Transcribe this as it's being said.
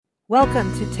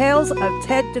Welcome to Tales of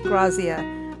Ted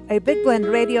DeGrazia, a Big Blend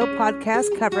radio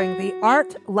podcast covering the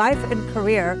art, life, and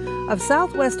career of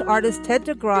Southwest artist Ted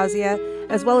DeGrazia,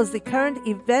 as well as the current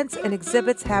events and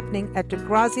exhibits happening at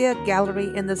DeGrazia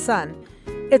Gallery in the Sun.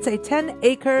 It's a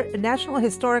 10-acre National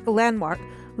Historic Landmark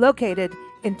located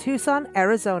in Tucson,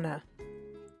 Arizona.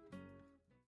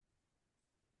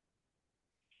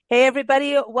 Hey,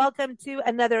 everybody. Welcome to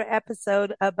another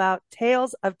episode about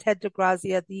Tales of Ted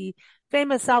DeGrazia, the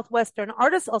famous Southwestern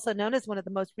artist, also known as one of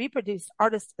the most reproduced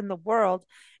artists in the world.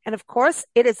 And of course,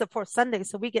 it is the fourth Sunday,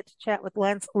 so we get to chat with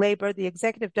Lance Labor, the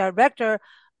executive director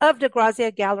of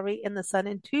DeGrazia Gallery in the Sun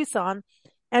in Tucson.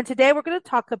 And today we're going to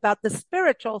talk about the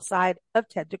spiritual side of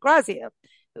Ted DeGrazia.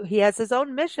 He has his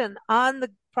own mission on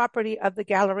the property of the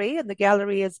gallery, and the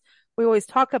gallery is we always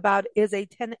talk about is a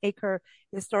 10-acre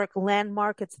historic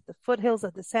landmark. It's at the foothills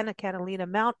of the Santa Catalina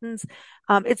Mountains.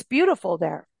 It's beautiful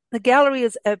there. The gallery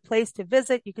is a place to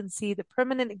visit. You can see the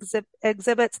permanent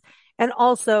exhibits and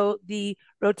also the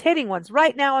rotating ones.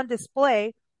 Right now on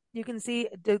display, you can see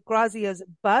DeGrazia's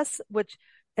bus, which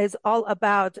is all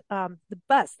about the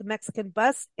Mexican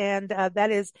bus, and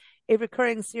that is a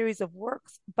recurring series of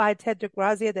works by Ted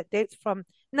DeGrazia that dates from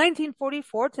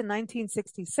 1944 to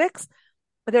 1966.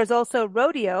 There's also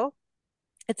Rodeo.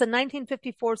 It's a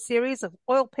 1954 series of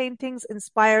oil paintings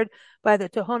inspired by the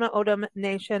Tohono O'odham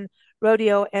Nation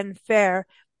rodeo and fair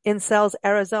in Sells,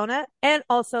 Arizona, and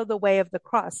also The Way of the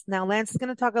Cross. Now, Lance is going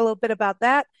to talk a little bit about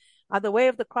that. The Way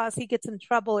of the Cross, he gets in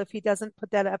trouble if he doesn't put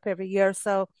that up every year,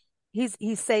 so he's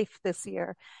safe this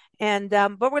year. And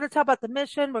but we're going to talk about the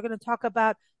mission. We're going to talk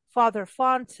about Father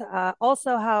Font,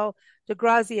 also how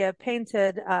DeGrazia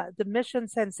painted the Mission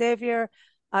San Xavier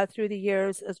through the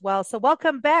years as well. So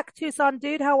welcome back, Tucson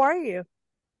dude. How are you?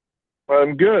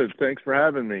 I'm good. Thanks for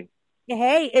having me.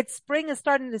 Hey, it's spring is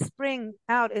starting to spring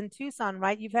out in Tucson,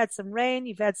 right? You've had some rain,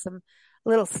 you've had some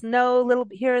little snow, a little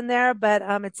here and there, but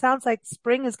it sounds like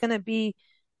spring is going to be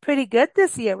pretty good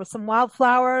this year with some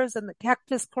wildflowers and the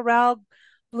cactus corral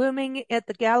blooming at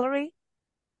the gallery.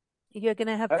 You're going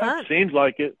to have fun. It seems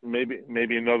like it.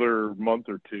 Maybe another month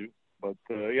or two. But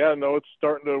yeah, no, it's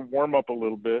starting to warm up a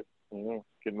little bit.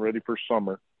 Getting ready for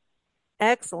summer.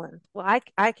 Excellent. Well,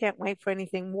 I can't wait for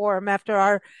anything warm after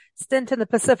our stint in the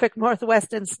Pacific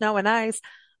Northwest in snow and ice.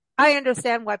 I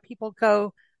understand why people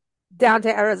go down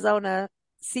to Arizona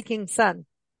seeking sun.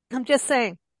 I'm just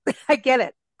saying, I get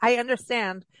it. I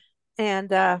understand. And,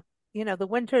 the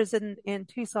winters in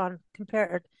Tucson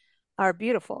compared are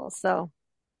beautiful. So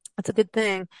that's a good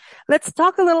thing. Let's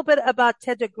talk a little bit about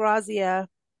Ted DeGrazia,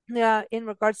 in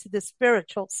regards to the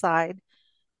spiritual side.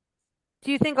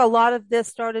 Do you think a lot of this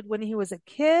started when he was a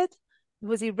kid?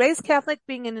 Was he raised Catholic,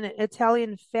 being in an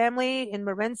Italian family in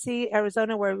Morenci,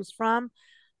 Arizona, where he was from?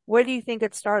 Where do you think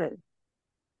it started?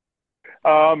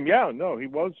 Yeah, no, he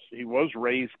was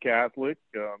raised Catholic.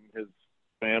 His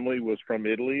family was from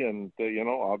Italy, and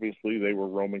obviously they were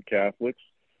Roman Catholics.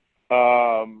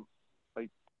 I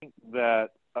think that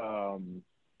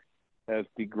as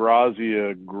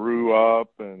DeGrazia grew up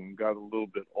and got a little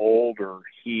bit older,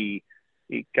 he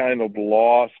kind of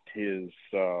lost his,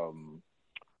 he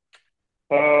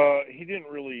didn't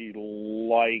really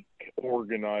like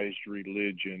organized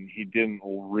religion. He didn't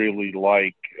really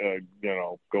like,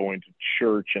 going to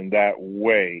church in that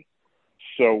way.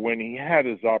 So when he had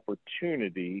his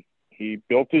opportunity, he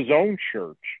built his own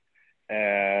church.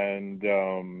 And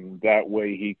that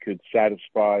way he could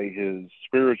satisfy his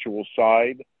spiritual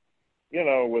side,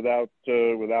 without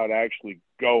actually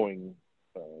going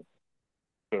to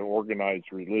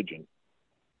organized religion.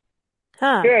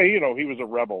 Huh. Yeah, he was a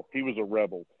rebel. He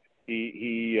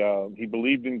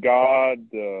believed in God,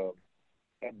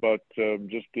 but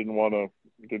just didn't want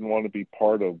to be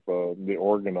part of the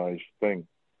organized thing.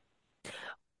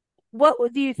 What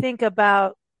do you think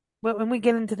about when we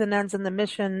get into the nuns and the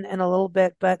mission in a little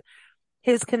bit, but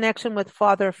his connection with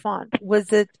Father Font?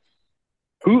 Was it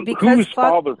who's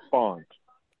Father Font?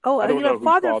 Oh, I don't know who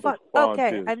Father Font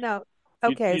Okay, is. I know.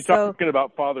 Okay, you so talking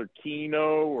about Father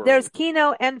Kino? Or? there's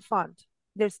Kino and Font.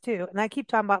 There's two, and I keep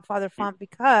talking about Father Font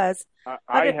because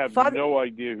I have no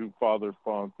idea who Father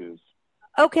Font is.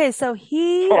 Okay, so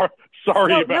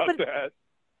Sorry about that.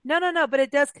 No, but it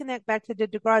does connect back to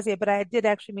DeGrazia, but I did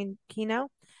actually mean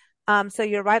Kino. So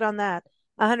you're right on that,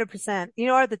 100%.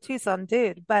 You are the Tucson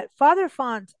dude, but Father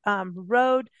Font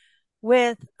rode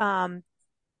with not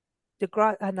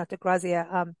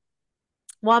DeGrazia,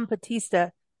 Juan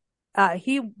Bautista.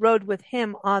 He rode with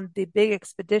him on the big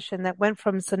expedition that went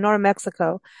from Sonora,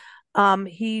 Mexico.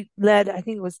 He led, I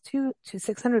think it was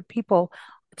 600 people,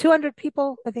 200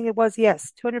 people, I think it was,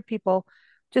 yes, 200 people,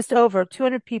 just over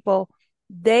 200 people.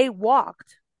 They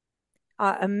walked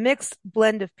a mixed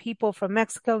blend of people from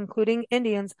Mexico, including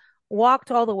Indians,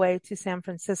 walked all the way to San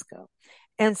Francisco.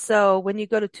 And so when you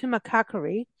go to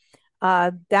Tumacacori,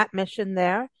 that mission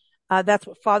there, that's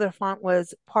what Father Font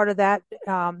was part of that.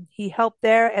 He helped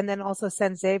there, and then also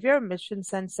San Xavier, Mission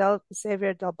San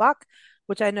Xavier del Bac,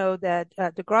 which I know that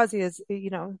DeGrazia is,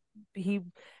 he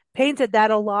painted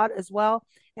that a lot as well.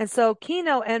 And so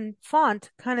Kino and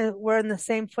Font kind of were in the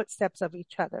same footsteps of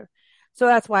each other. So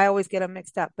that's why I always get them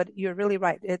mixed up. But you're really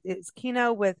right. It's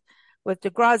Kino with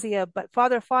DeGrazia, but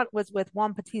Father Font was with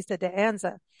Juan Bautista de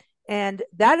Anza. And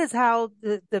that is how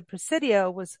the Presidio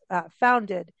was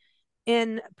founded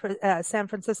in San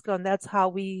Francisco. And that's how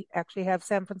we actually have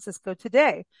San Francisco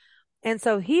today. And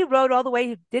so he rode all the way.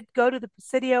 He did go to the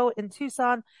Presidio in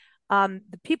Tucson.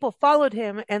 The people followed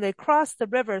him and they crossed the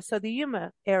river. So the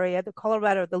Yuma area, the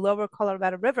lower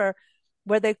Colorado River,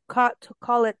 where they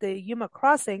call it the Yuma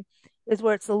Crossing, is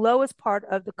where it's the lowest part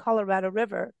of the Colorado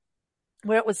River,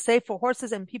 where it was safe for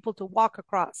horses and people to walk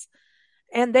across.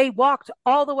 And they walked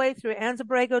all the way through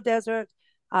Anza-Borrego Desert,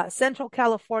 Central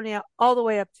California, all the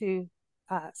way up to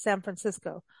San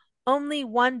Francisco. Only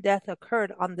one death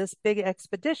occurred on this big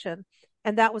expedition,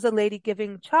 and that was a lady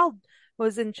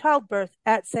was in childbirth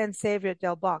at San Xavier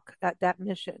del Bac at that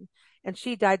mission. And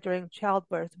she died during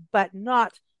childbirth, but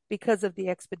not because of the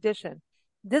expedition.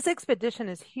 This expedition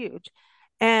is huge.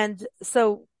 And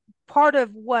so part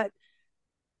of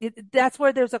that's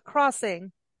where there's a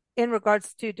crossing in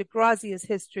regards to DeGrazia's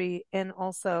history and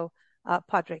also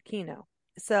Padre Kino.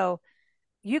 So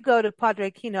you go to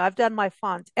Padre Kino. I've done my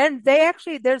font, and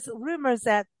there's rumors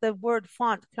that the word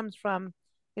font comes from,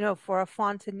 for a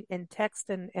font in text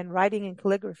and writing and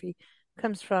calligraphy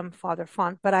comes from Father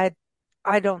Font, but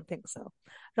I don't think so.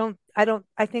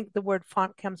 I think the word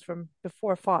font comes from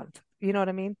before font. You know what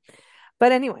I mean?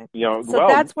 But anyway, so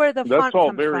that's where the font all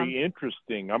comes very from.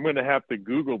 interesting. I'm going to have to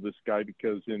Google this guy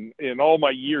because in all my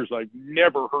years, I've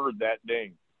never heard that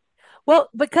name. Well,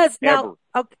 because Ever.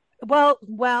 now, okay,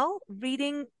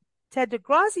 reading Ted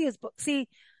DeGrazia's book. See,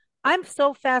 I'm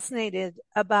so fascinated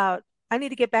about. I need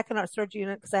to get back in our storage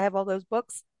unit because I have all those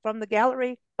books from the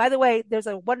gallery. By the way, there's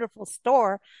a wonderful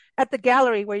store at the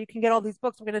gallery where you can get all these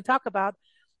books we're going to talk about.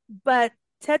 But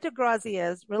Ted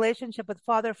DeGrazia's relationship with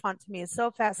Father Font to me is so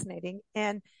fascinating.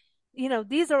 And,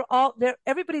 these are all there.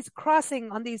 Everybody's crossing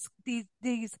on these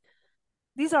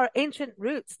are ancient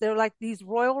routes. They're like these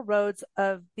royal roads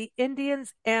of the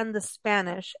Indians and the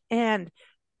Spanish. And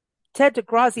Ted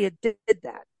DeGrazia did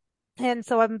that. And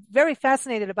so I'm very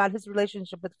fascinated about his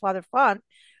relationship with Father Font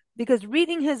because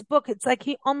reading his book, it's like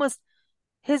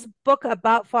his book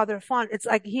about Father Font, it's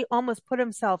like he almost put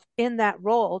himself in that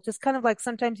role. Just kind of like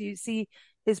sometimes you see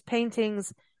his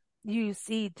paintings, you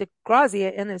see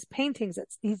DeGrazia in his paintings.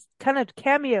 He's kind of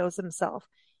cameos himself.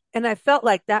 And I felt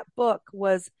like that book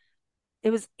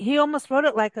he almost wrote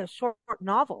it like a short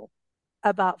novel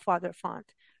about Father Font.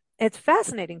 It's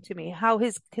fascinating to me how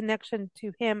his connection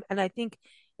to him, and I think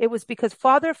it was because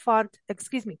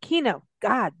Kino,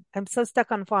 God, I'm so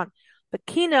stuck on Font, but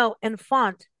Kino and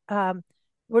Font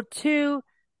were two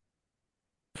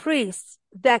priests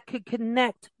that could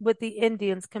connect with the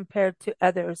Indians compared to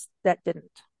others that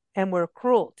didn't and were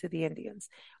cruel to the Indians.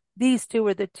 These two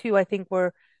were the two I think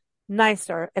were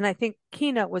nicer, and I think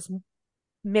Kino was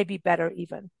maybe better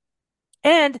even.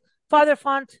 And Father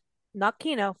Font, not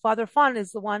Kino, Father Font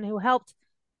is the one who helped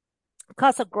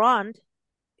Casa Grande,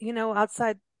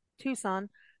 outside Tucson,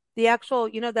 the actual,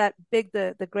 that big,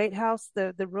 the great house,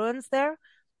 the ruins there.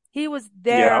 He was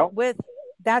there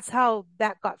that's how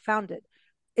that got founded,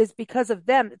 is because of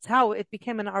them. It's how it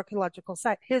became an archaeological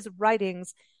site. His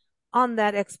writings on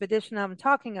that expedition I'm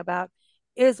talking about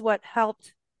is what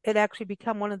helped it actually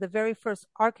become one of the very first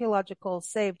archaeological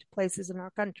saved places in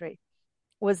our country,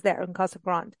 was there in Casa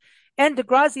Grande. And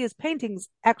DeGrazia's paintings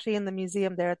actually in the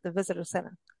museum there at the visitor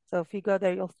center. So if you go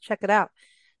there, you'll check it out.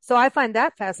 So I find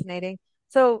that fascinating.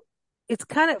 So it's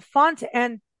kind of Font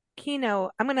and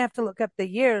Kino. I'm going to have to look up the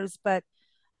years, but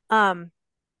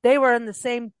they were in the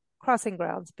same crossing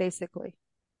grounds, basically,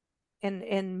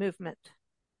 in movement.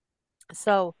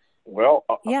 So,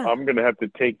 yeah. I'm going to have to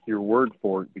take your word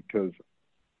for it because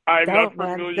I'm not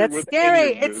familiar That's with scary.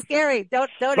 any of this. It's scary.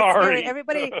 Don't. Sorry. It's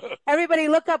scary. Everybody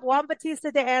look up Juan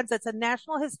Bautista de Anza. It's a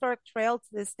National Historic Trail to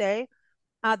this day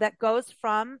that goes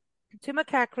from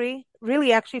Tumacacori,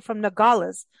 really actually from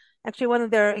Nogales. Actually, one of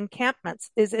their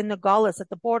encampments is in Nogales at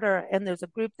the border, and there's a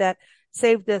group that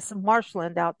saved this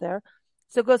marshland out there.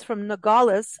 So it goes from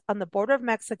Nogales on the border of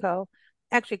Mexico.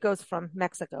 Actually, it goes from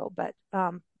Mexico, but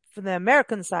from the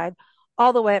American side,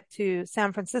 all the way up to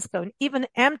San Francisco. And even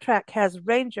Amtrak has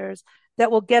rangers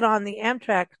that will get on the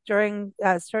Amtrak during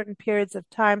certain periods of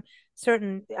time,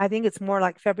 I think it's more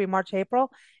like February, March,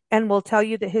 April, and will tell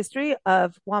you the history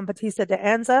of Juan Bautista de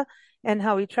Anza and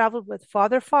how he traveled with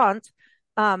Father Font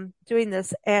doing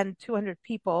this and 200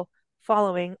 people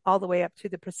following all the way up to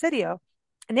the Presidio.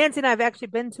 And Nancy and I have actually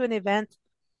been to an event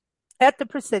at the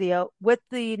Presidio with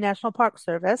the National Park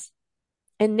Service,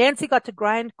 and Nancy got to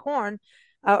grind corn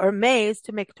or maize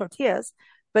to make tortillas,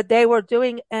 but they were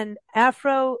doing an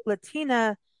Afro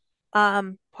Latina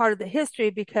part of the history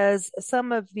because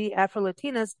some of the Afro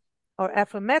Latinas or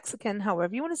Afro Mexican,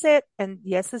 however you want to say it, and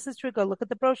yes, this is true. Go look at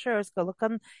the brochures. Go look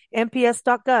on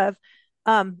nps.gov.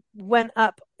 Went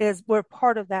up were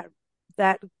part of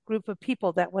that group of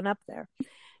people that went up there.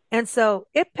 And so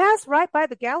it passed right by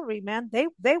the gallery, man.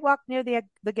 They walked near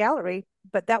the gallery,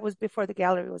 but that was before the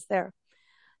gallery was there.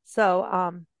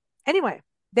 So anyway,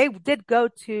 they did go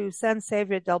to San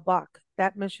Xavier del Bac.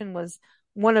 That mission was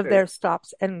one of their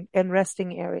stops and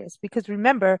resting areas because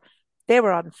remember, they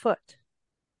were on foot.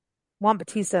 Juan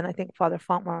Bautista and I think Father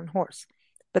Font were on horse,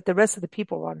 but the rest of the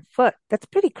people were on foot. That's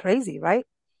pretty crazy, right?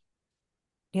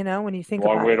 You know, when you think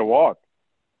Long about way it. to walk.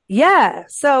 Yeah.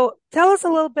 So tell us a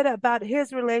little bit about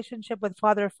his relationship with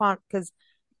Father Font because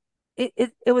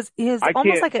it was his I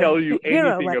almost can't like a tell you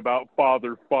hero. anything about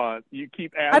Father Font. You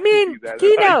keep I asking me mean, that, and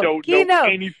I Kino, don't know Kino,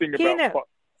 anything about Kino. Font.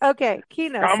 Okay,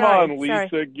 Kino. Come Sorry, on, sorry.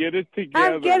 Lisa, get it I'm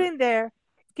together. getting there.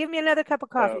 Give me another cup of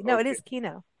coffee. No, it Okay, is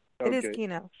Kino. It is okay.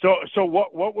 Kino. So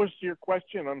what was your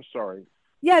question? I'm sorry.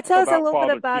 Yeah, tell us a About little bit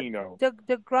Father about Kino.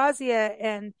 DeGrazia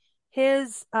and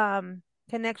his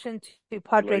connection to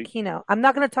Padre Relate. Kino. I'm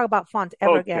not going to talk about Font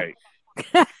ever again.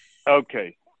 Okay,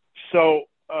 okay. So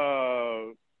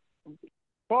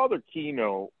Father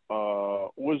Kino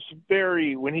was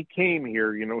when he came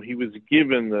here, he was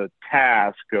given the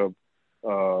task of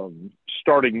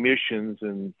starting missions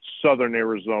in southern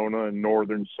Arizona and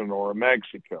northern Sonora,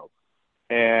 Mexico.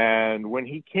 And when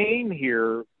he came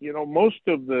here, most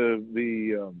of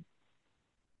the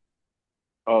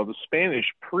Spanish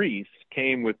priests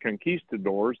came with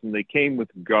conquistadors, and they came with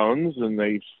guns, and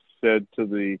they said to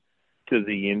the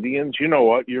Indians, you know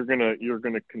what, you're gonna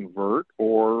convert,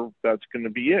 or that's gonna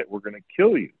be it. We're gonna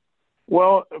kill you.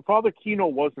 Well, Father Kino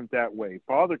wasn't that way.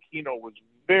 Father Kino was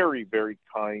very, very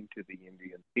kind to the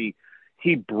Indians.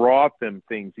 He brought them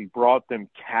things. He brought them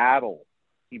cattle.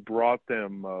 He brought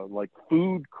them like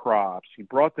food crops. He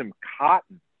brought them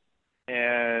cotton,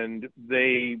 and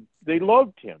they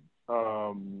loved him.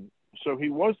 So he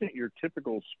wasn't your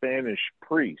typical Spanish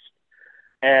priest.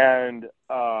 And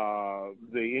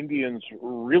the Indians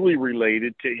really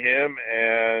related to him,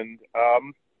 and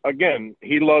again,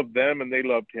 he loved them, and they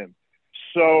loved him.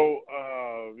 So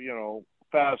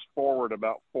fast forward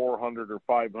about 400 or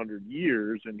 500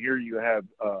 years, and here you have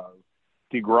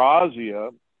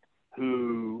DeGrazia,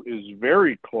 who is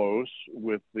very close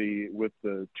with the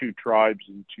two tribes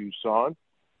in Tucson,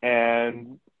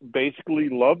 and basically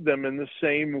loved them in the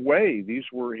same way. These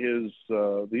were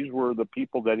the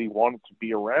people that he wanted to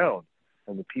be around,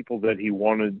 and the people that he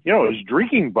wanted, his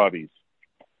drinking buddies.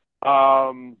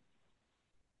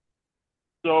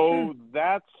 So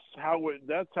that's how it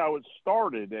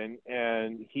started,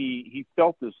 and he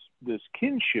felt this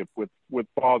kinship with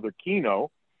Father Kino,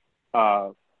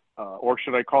 or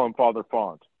should I call him Father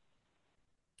Font?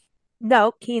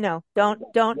 No, Kino. That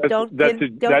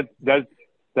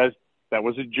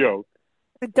was a joke.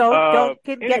 Don't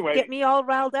Anyway, get me all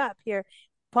riled up here.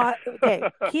 Okay,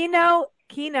 Kino,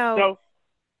 so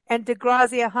and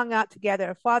DeGrazia hung out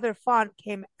together. Father Font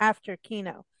came after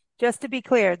Kino. Just to be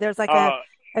clear, there's like a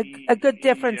good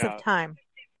difference of time,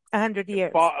 100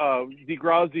 years.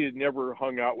 DeGrazia never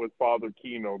hung out with Father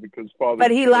Kino because Father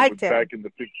But he Kino liked was him. back in the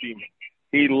 15.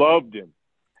 He loved him,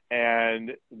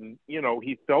 and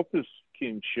he felt this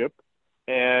kinship,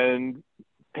 and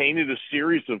painted a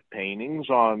series of paintings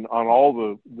on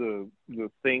all the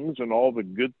things and all the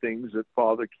good things that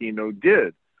Father Kino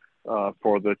did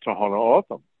for the Tohono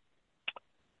O'odham.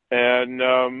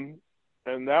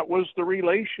 And that was the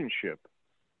relationship.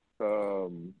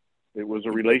 It was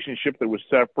a relationship that was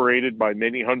separated by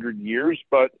many hundred years,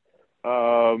 but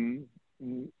DeGrazia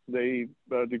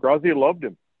loved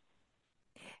him.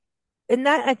 And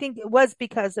that, I think, it was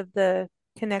because of the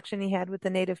connection he had with the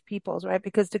native peoples, right?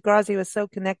 Because DeGrazia was so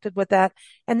connected with that.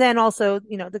 And then also,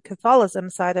 the Catholicism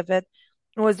side of it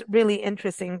was really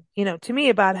interesting, to me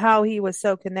about how he was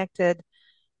so connected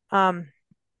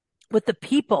with the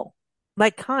people,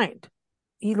 like kind.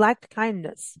 He liked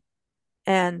kindness.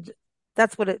 And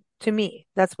that's what to me,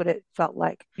 that's what it felt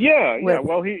like. Yeah. Well,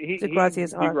 DeGrazia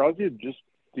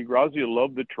DeGrazia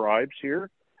loved the tribes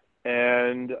here.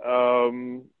 And,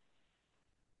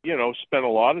 spent a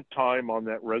lot of time on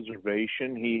that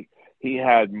reservation. He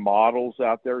had models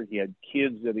out there. He had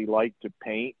kids that he liked to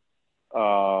paint.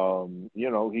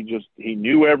 He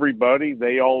knew everybody.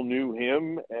 They all knew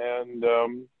him, and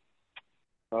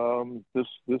this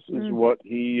is Mm. what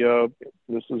he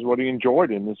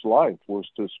enjoyed in his life, was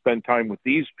to spend time with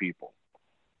these people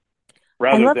I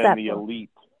rather love than that the book. elite.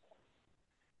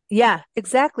 Yeah,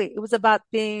 exactly. It was about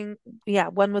being, yeah,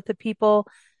 one with the people.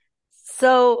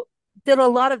 So, did a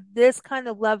lot of this kind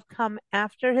of love come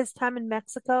after his time in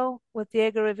Mexico with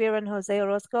Diego Rivera and Jose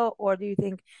Orozco, or do you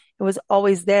think it was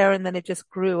always there and then it just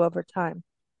grew over time,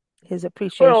 his Well,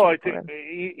 appreciation I for think him?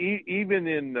 even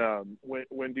in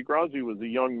when DeGrazia was a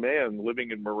young man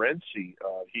living in Morenci,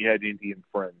 he had Indian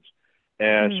friends,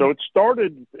 and Mm, so it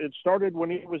started when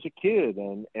he was a kid,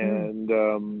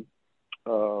 mm,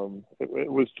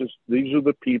 it was just, these are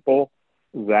the people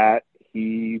that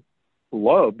he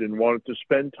loved and wanted to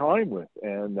spend time with,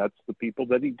 and that's the people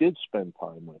that he did spend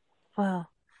time with. wow,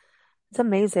 it's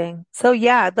amazing. So,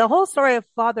 yeah, the whole story of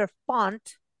Father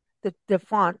Font, the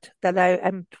font that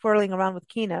I'm twirling around with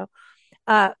Kino,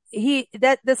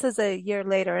 this is a year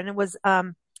later, and it was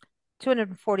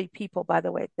 240 people, by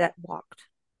the way, that walked.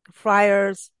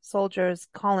 Friars, soldiers,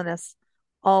 colonists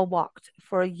all walked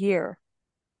for a year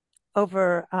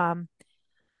over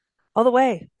all the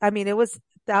way. I mean, it was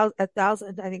a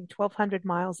thousand, I think 1,200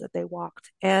 miles that they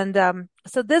walked. And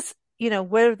so this,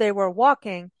 where they were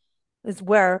walking is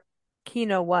where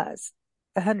Kino was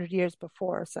 100 years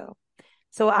before. So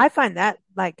I find that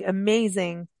like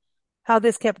amazing how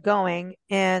this kept going.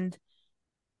 And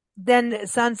then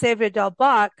San Xavier del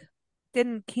Bac,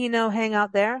 didn't Kino hang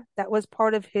out there? That was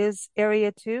part of his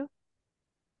area too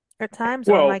at times,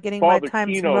 or am I Well, getting my Father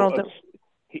times Kino, muddled?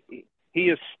 he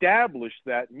established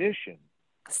that mission.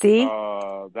 See?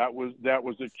 That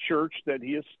was a church that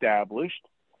he established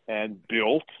and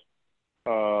built.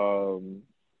 Um,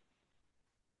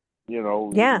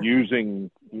 Yeah. using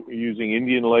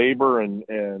Indian labor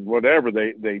and whatever,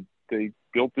 they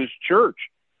built this church,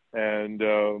 and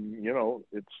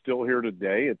it's still here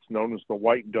today. It's known as the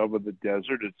White Dove of the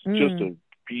Desert. It's just Mm. a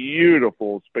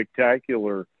beautiful,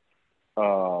 spectacular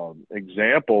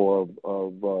example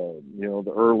of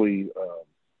the early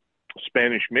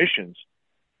Spanish missions,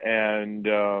 and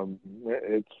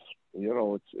it's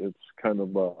kind of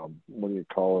what do you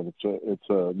call it? It's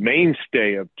a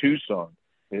mainstay of Tucson.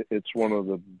 It's one of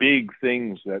the big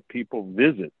things that people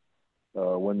visit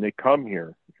when they come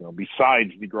here.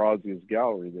 Besides DeGrazia's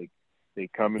gallery, they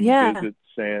come and Yeah. visit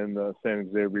San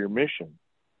Xavier Mission.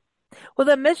 Well,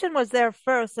 the mission was there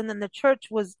first, and then the church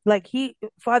was like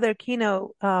Father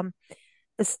Kino,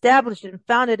 established and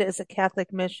founded it as a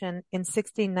Catholic mission in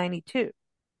 1692.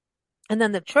 And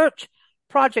then the church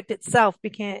project itself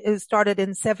is started in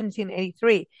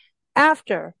 1783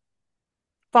 after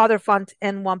Father Font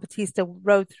and Juan Batista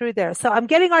rode through there. So I'm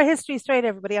getting our history straight,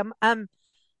 everybody.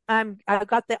 I've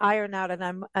got the iron out and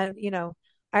I'm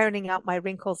ironing out my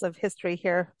wrinkles of history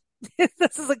here.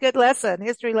 This is a good lesson,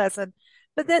 history lesson.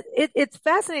 But it's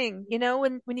fascinating,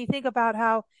 when you think about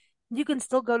how you can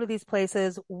still go to these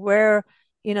places where,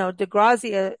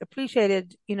 DeGrazia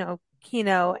appreciated,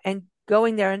 Kino and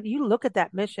going there and you look at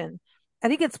that mission. I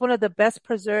think it's one of the best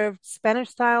preserved Spanish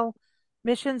style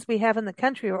missions we have in the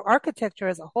country, or architecture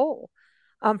as a whole,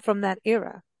 from that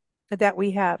era that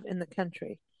we have in the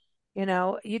country. You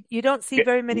don't see Yeah,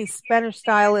 very many Spanish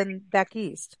style in back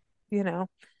east, you know.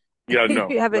 yeah,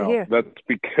 You have it no, here. that's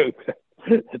because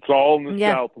it's all in the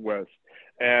Yeah. Southwest,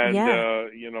 and Yeah.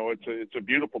 it's a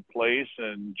beautiful place,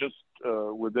 and just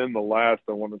within the last,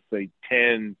 I want to say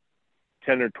 10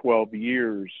 or 12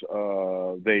 years,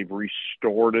 they've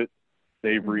restored it.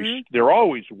 Hmm. They're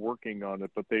always working on it,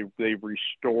 but they've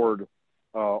restored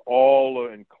all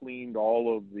and cleaned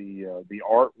all of the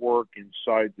artwork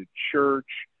inside the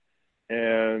church,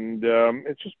 and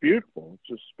it's just beautiful. It's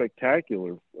just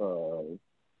spectacular uh,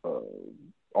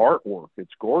 artwork.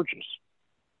 It's gorgeous.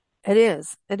 It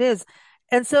is. It is.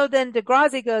 And so then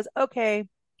DeGrazia goes, okay,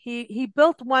 he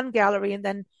built one gallery and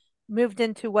then moved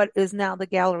into what is now the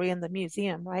gallery in the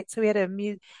museum, right? So he had a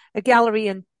gallery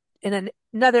in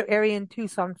another area in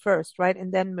Tucson first, right?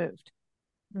 And then moved.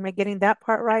 Am I getting that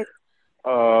part right?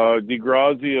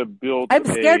 DeGrazia built I'm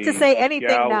scared to a say anything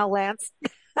gal. now, Lance.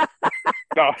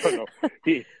 No, no.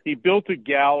 He built a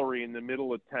gallery in the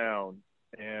middle of town,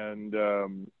 and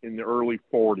in the early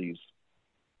 '40s,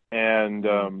 and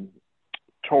Mm,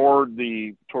 toward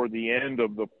the end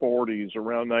of the '40s,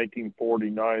 around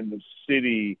 1949,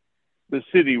 the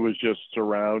city was just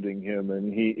surrounding him,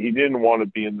 and he didn't want to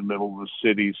be in the middle of the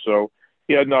city, so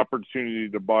he had an opportunity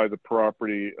to buy the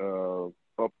property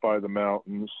up by the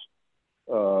mountains,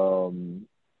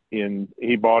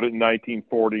 he bought it in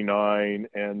 1949,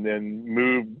 and then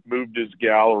moved his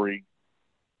gallery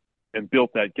and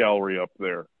built that gallery up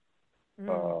there. Mm.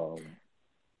 Um,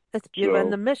 It's beautiful.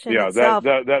 And the so mission yeah, that itself,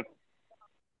 that that.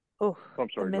 oh, I'm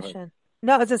the sorry. Go ahead. mission.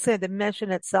 No, I was just saying the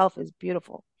mission itself is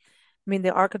beautiful. I mean,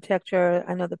 the architecture,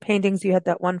 I know the paintings, you had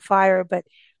that one fire, but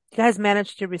you guys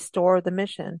managed to restore the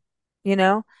mission, you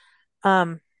know?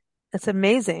 Um, it's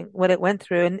amazing what it went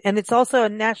through. And it's also a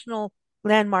national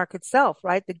landmark itself,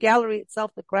 right? The gallery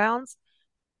itself, the grounds,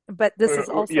 but this is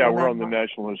also Yeah, a we're on the landmark.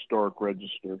 National Historic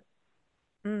Register.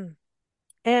 Mm.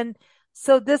 And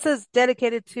so this is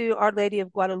dedicated to Our Lady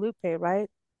of Guadalupe, right?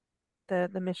 The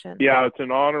mission. Yeah, it's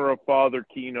in honor of Father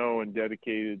Kino and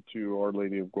dedicated to Our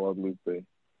Lady of Guadalupe.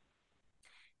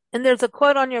 And there's a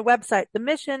quote on your website. The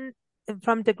mission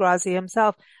from DeGrazia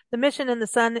himself, the mission in the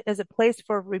sun is a place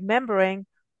for remembering,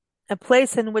 a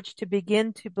place in which to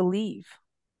begin to believe.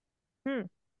 Hmm.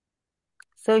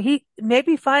 So he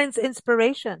maybe finds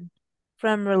inspiration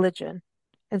from religion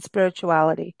and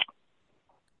spirituality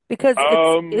because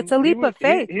it's a He leap was of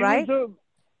faith, he was right? a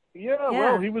yeah,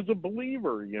 well, Yeah. he was a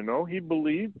believer. He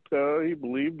believed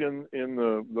in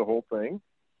the whole thing,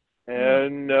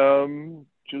 Mm. and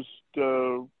just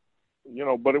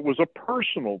but it was a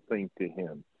personal thing to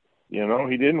him. He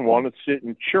didn't Mm. want to sit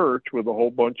in church with a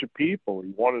whole bunch of people.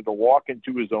 He wanted to walk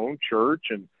into his own church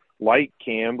and light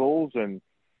candles and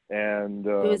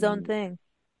Do his own um, thing.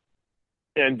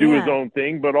 and do his Yeah. own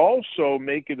thing, but also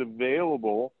make it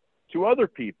available to other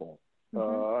people. Hmm.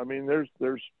 I mean,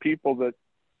 there's people that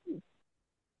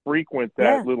frequent that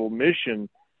Yeah. little mission,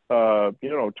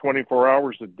 24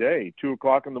 hours a day, 2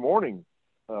 o'clock in the morning.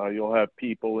 You'll have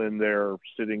people in there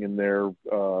sitting in there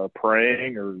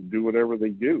praying or do whatever they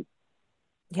do.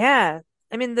 Yeah.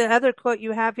 I mean, the other quote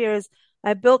you have here is,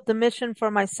 I built the mission for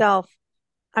myself.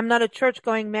 I'm not a church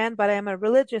going man, but I am a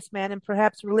religious man and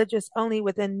perhaps religious only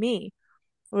within me.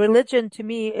 Religion to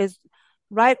me is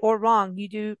right or wrong. You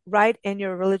do right and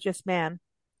you're a religious man.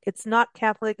 It's not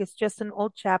Catholic. It's just an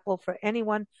old chapel for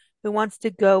anyone who wants to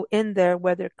go in there,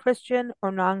 whether Christian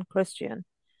or non-Christian.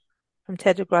 From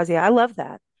Ted DeGrazia. I love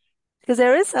that because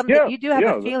there is something, Yeah, you do have a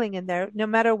yeah, feeling in there, no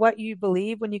matter what you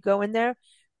believe when you go in there.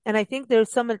 And I think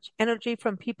there's so much energy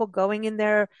from people going in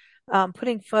there,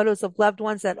 putting photos of loved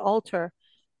ones at altar,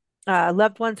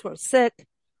 loved ones who are sick.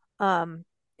 Um,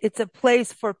 it's a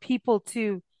place for people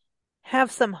to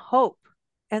have some hope.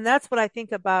 And that's what I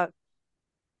think about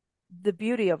the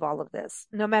beauty of all of this,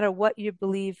 no matter what you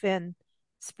believe in,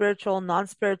 spiritual,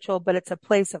 non-spiritual, but it's a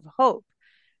place of hope.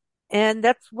 And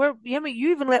that's where,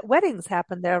 you even let weddings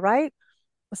happen there, right?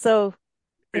 So,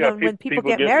 yeah. when people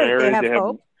People get get married, they married. have They have,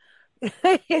 hope.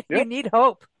 yeah, You need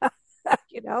hope,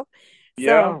 you know?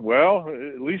 yeah. So, Well,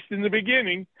 at least in the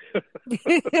beginning.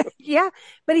 yeah,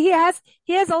 but he has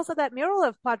also that mural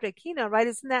of Padre Kino, right?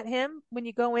 Isn't that him when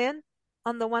you go in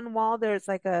on the one wall? There's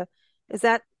like is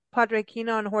that Padre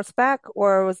Kino on horseback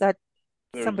or was that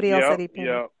somebody else Yeah, that he painted?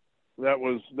 yeah. That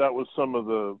was some of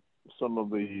the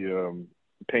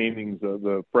paintings,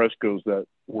 the frescoes that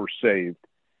were saved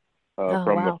Oh,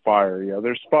 from the wow. fire. Yeah,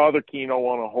 there's Father Kino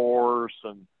on a horse,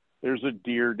 and there's a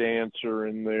deer dancer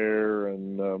in there,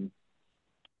 and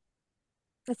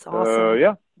It's awesome.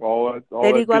 yeah, all that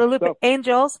Lady good Guadalupe, stuff.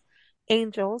 angels.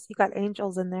 You got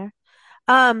angels in there.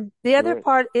 The other Right.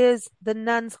 part is the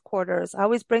nuns' quarters. I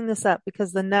always bring this up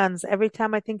because the nuns, every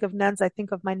time I think of nuns, I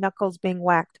think of my knuckles being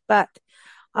whacked. But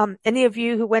any of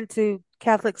you who went to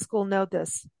Catholic school know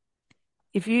this.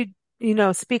 If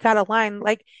speak out of line,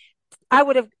 like I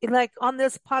would have, like on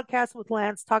this podcast with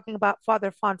Lance talking about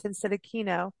Father Font instead of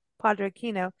Kino, Padre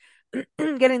Kino,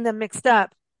 getting them mixed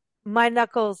up, my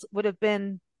knuckles would have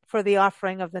been for the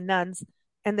offering of the nuns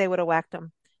and they would have whacked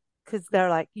them because they're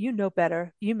like, you know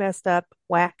better. You messed up,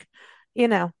 whack.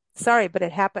 Sorry, but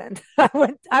it happened. I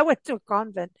went to a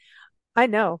convent. I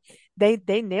know they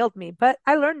nailed me, but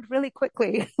I learned really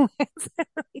quickly. I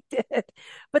really did.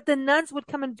 But the nuns would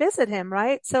come and visit him,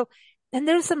 right? So, and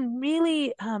there's some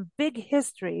really big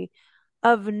history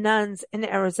of nuns in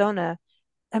Arizona.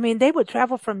 I mean, they would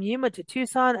travel from Yuma to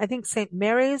Tucson. I think St.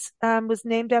 Mary's was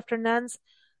named after nuns,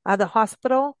 the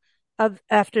hospital of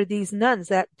after these nuns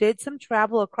that did some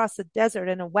travel across the desert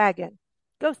in a wagon.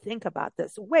 Go think about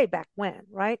this way back when,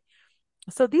 right?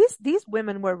 So these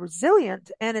women were resilient,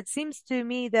 and it seems to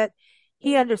me that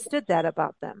he understood that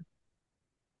about them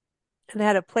and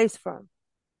had a place for them.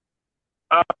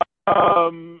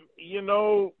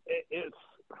 It's.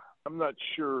 I'm not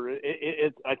sure.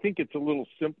 I think it's a little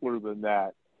simpler than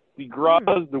that.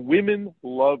 Hmm. The women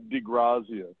loved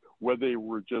DeGrazia, whether they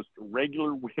were just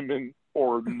regular women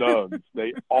or nuns.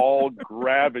 They all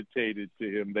gravitated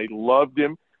to him. They loved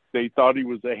him. They thought he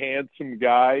was a handsome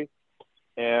guy.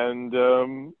 And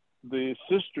the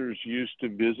sisters used to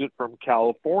visit from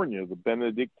California, the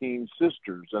Benedictine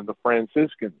sisters and the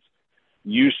Franciscans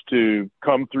used to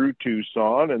come through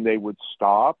Tucson, and they would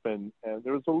stop, and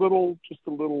there was just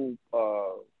a little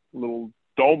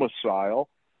domicile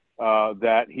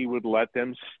that he would let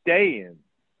them stay in,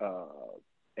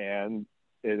 and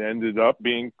it ended up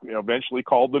being eventually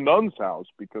called the Nuns' House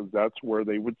because that's where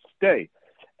they would stay.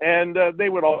 And they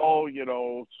would all,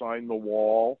 sign the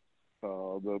wall.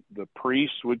 The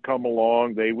priests would come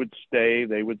along, they would stay,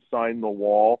 they would sign the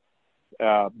wall,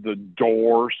 the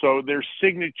door. So there's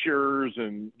signatures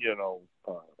and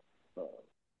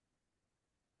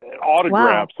Wow.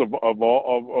 autographs of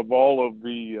all of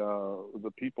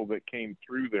the people that came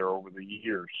through there over the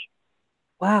years.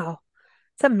 Wow.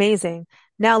 It's amazing.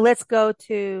 Now let's go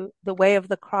to the Way of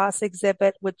the Cross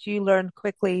exhibit, which you learn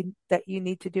quickly that you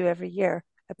need to do every year,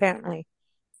 apparently.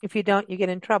 If you don't, you get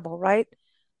in trouble, right?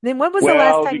 Then when was the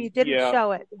last Well, time you didn't yeah,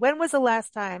 show it? When was the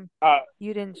last time uh,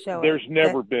 you didn't show it? there's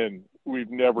never been. We've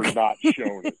never not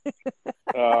shown it.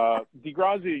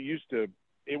 DeGrazia used to.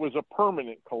 It was a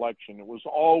permanent collection. It was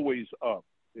always up.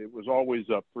 It was always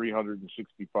up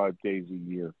 365 days a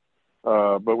year.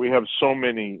 But we have so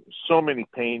many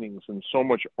paintings and so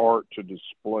much art to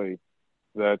display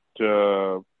that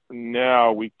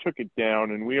now we took it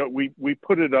down, and we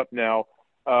put it up now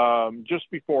just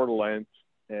before Lent,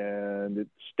 and it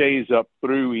stays up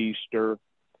through Easter,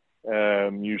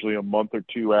 usually a month or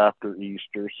two after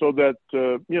Easter, so that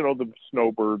the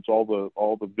snowbirds,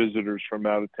 all the visitors from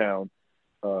out of town,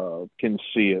 can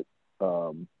see it.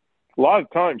 A lot of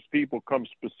times, people come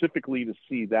specifically to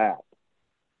see that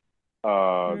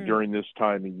Mm. during this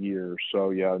time of year.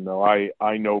 So yeah, no,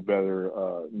 I know better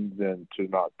than to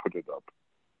not put it up.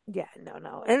 Yeah, no,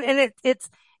 no. And it's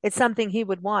something he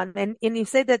would want. And you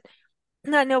say that,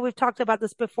 and I know we've talked about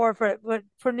this before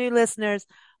for new listeners.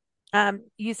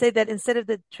 You say that instead of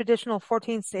the traditional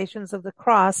 14 stations of the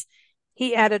cross,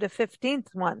 he added a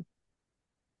 15th one.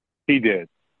 He did.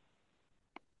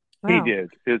 He Wow. did.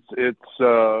 It's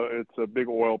a big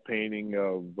oil painting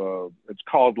of it's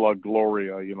called La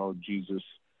Gloria. Jesus,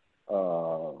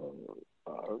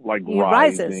 like He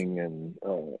rises. rising and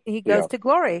He goes yeah, to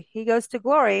glory. He goes to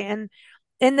glory. And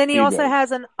then he he also does.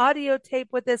 has an audio tape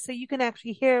with this, so you can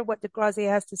actually hear what DeGrazia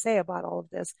has to say about all of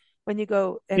this when you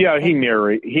go Yeah, and he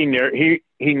narrates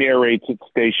it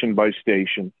station by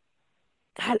station.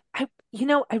 God, I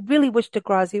really wish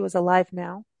DeGrazia was alive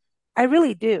now. I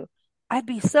really do. I'd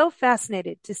be so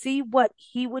fascinated to see what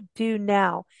he would do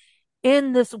now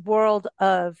in this world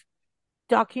of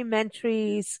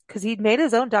documentaries, because he'd made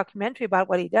his own documentary about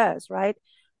what he does, right?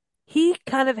 He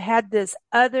kind of had this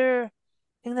other, I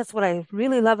think that's what I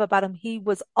really love about him. He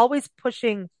was always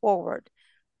pushing forward.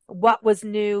 What was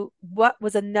new? What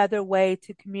was another way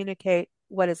to communicate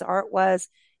what his art was,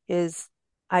 his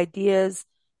ideas,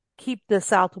 keep the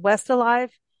Southwest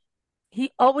alive?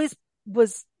 He always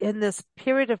was in this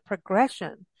period of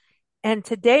progression. And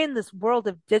today, in this world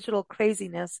of digital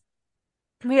craziness,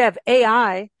 we have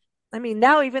AI. I mean,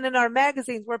 now even in our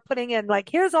magazines, we're putting in like,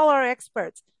 here's all our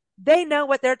experts. They know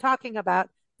what they're talking about.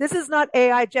 This is not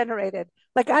AI generated.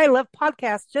 Like, I love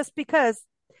podcasts just because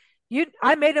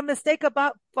I made a mistake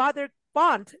about Father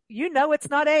Font. You know, it's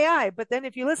not AI, but then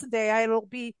if you listen to AI, it'll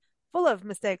be full of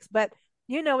mistakes, but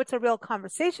it's a real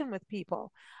conversation with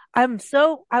people. I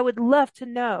would love to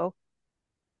know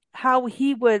how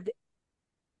he would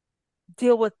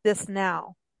deal with this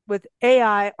now with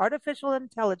AI, artificial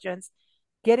intelligence,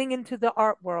 getting into the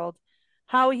art world,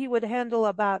 how he would handle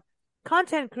about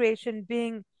content creation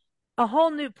being a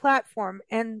whole new platform.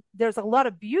 And there's a lot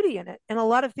of beauty in it and a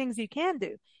lot of things you can do.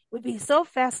 It would be so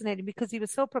fascinating because he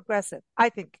was so progressive. I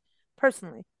think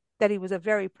personally that he was a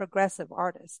very progressive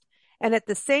artist. And at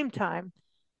the same time,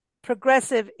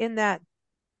 progressive in that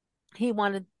he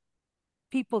wanted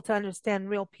people to understand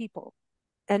real people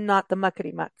and not the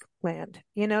muckety muck land.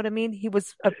 You know what I mean? He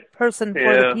was a person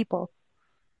for the Yeah, people.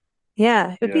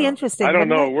 Yeah, it would be yeah. I interesting, don't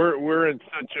wouldn't know. it? We're in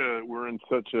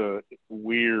such a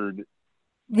weird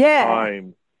Yeah,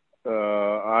 time.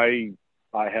 I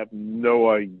have no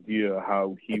idea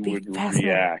how he it'd be would fascinating.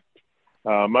 react.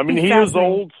 I Be mean, he was fascinating.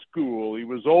 old school. He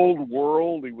was old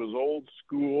world. He was old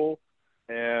school,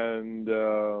 and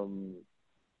who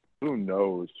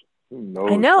knows? Who I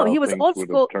knows know how he was things old would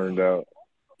have school. turned out?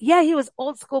 Yeah, he was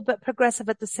old school but progressive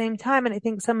at the same time. And I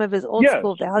think some of his old Yes,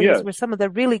 school values yes, were some of the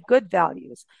really good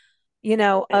values,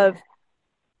 of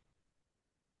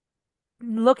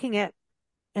looking at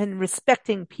and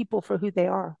respecting people for who they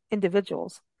are,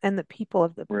 individuals. and the people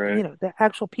of the, Right. the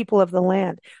actual people of the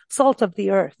land. Salt of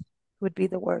the earth would be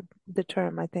the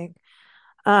term, I think.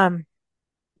 Um,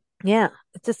 yeah,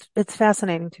 it's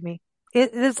fascinating to me.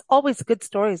 There's always good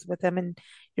stories with him, and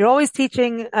you're always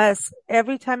teaching us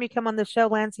every time you come on the show,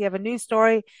 Lance. You have a new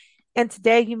story, and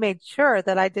today you made sure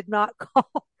that I did not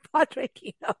call Padre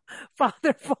Kino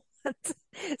Father Font.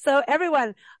 So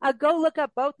everyone, go look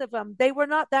up both of them. They were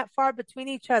not that far between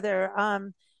each other.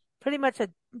 Pretty much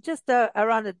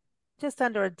around just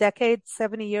under a decade,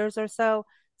 70 years or so,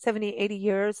 70, 80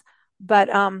 years. But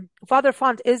Father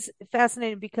Font is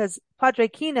fascinating because Padre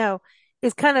Kino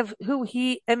is kind of who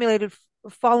he emulated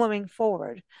following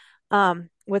forward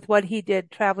with what he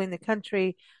did traveling the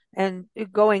country and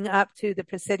going up to the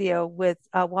Presidio with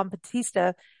Juan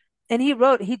Bautista. And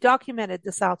he documented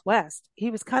the Southwest.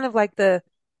 He was kind of like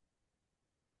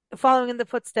following in the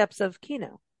footsteps of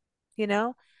Kino, you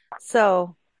know?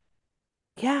 So,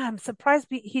 yeah, I'm surprised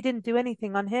he didn't do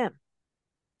anything on him.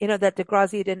 That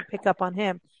DeGrazia didn't pick up on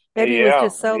him. Maybe he was Yeah,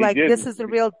 just so he like, didn't.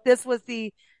 this was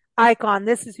the icon.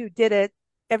 This is who did it.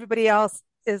 Everybody else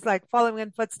is like following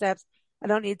in footsteps. I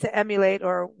don't need to emulate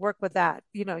or work with that.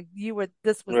 This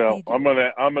was Well, the dude.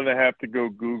 I'm gonna have to go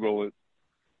Google it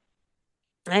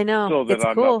I know. so that It's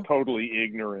I'm not cool. totally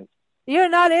ignorant. You're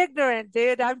not ignorant,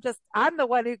 dude. I'm the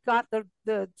one who got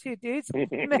the two dudes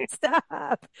mixed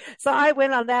up. So I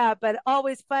went on that, but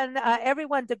always fun.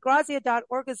 Everyone,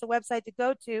 DeGrazia.org is the website to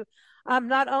go to.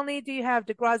 Not only do you have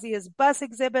DeGrazia's bus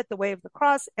exhibit, The Way of the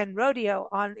Cross, and Rodeo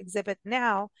on exhibit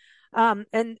now, and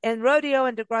Rodeo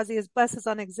and DeGrazia's bus is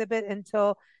on exhibit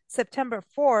until September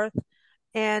 4th,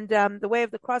 and The Way of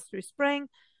the Cross through spring.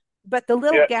 But the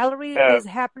little Yeah. gallery Uh, is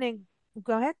happening.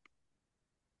 Go ahead.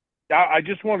 I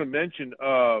just want to mention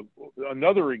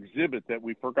another exhibit that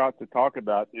we forgot to talk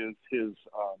about is his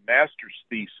master's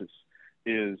thesis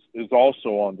is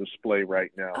also on display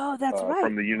right now Oh, that's right.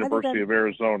 from the I did that. University of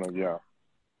Arizona. Yeah,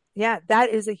 Yeah,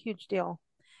 that is a huge deal.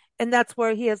 And that's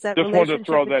where he has that just wanted to relationship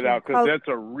throw that between out because color. that's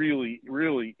a really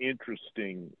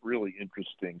interesting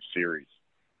series.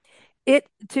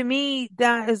 To me,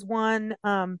 that is one,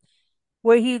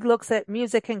 where he looks at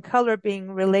music and color being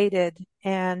related,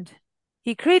 and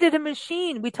he created a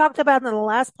machine. We talked about it in the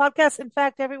last podcast. In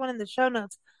fact, everyone in the show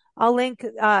notes, I'll link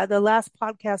the last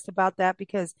podcast about that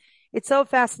because it's so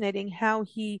fascinating how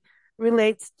he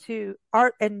relates to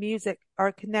art and music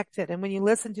are connected. And when you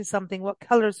listen to something, what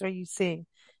colors are you seeing?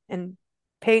 And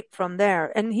paint from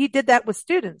there. And he did that with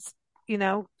students,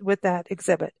 with that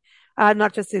exhibit.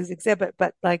 Not just his exhibit,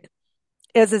 but like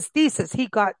as his thesis, he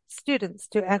got students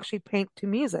to actually paint to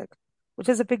music, which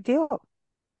is a big deal,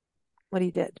 what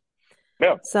he did.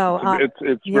 Yeah, So,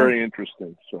 it's yeah, very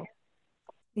interesting. So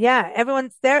yeah,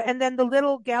 everyone's there. And then the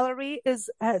little gallery is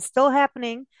still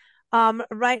happening.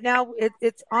 Right now,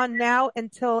 it's on now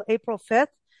until April 5th.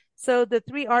 So the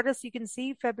three artists you can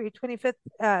see February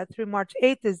 25th through March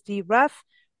 8th is D. Ruff.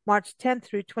 March 10th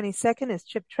through 22nd is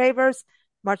Chip Travers.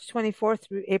 March 24th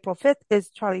through April 5th is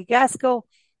Charlie Gaskell.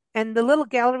 And the little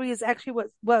gallery is actually what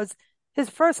was his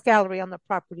first gallery on the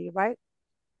property, right?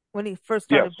 When he first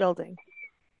yes, started building.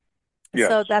 yes.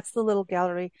 So that's the little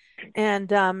gallery. And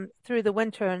through the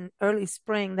winter and early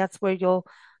spring, that's where you'll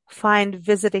find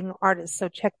visiting artists. So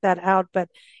check that out. But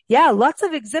yeah, lots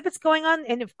of exhibits going on.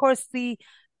 And of course, the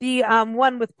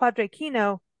one with Padre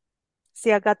Kino.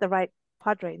 See, I got the right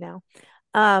Padre now.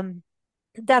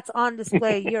 That's on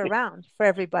display year round for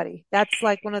everybody. That's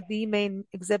like one of the main Yeah,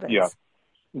 exhibits.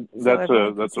 So everyone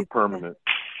can that's a see that. permanent.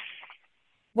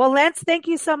 Well, Lance, thank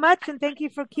you so much. And thank you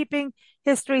for keeping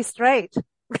history straight.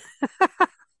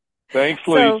 Thanks,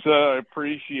 So Lisa. I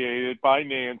appreciate it. Bye,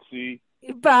 Nancy.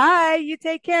 bye. You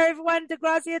take care, everyone.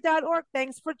 DeGrazia.org.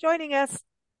 Thanks for joining us.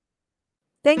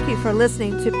 Thank you for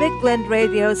listening to Big Blend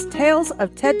Radio's Tales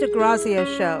of Ted DeGrazia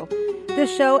show. This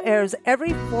show airs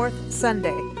every fourth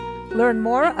Sunday. Learn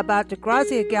more about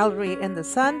DeGrazia Gallery in the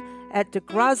Sun at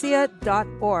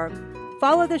DeGrazia.org.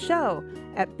 Follow the show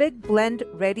at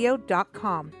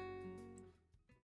BigBlendRadio.com.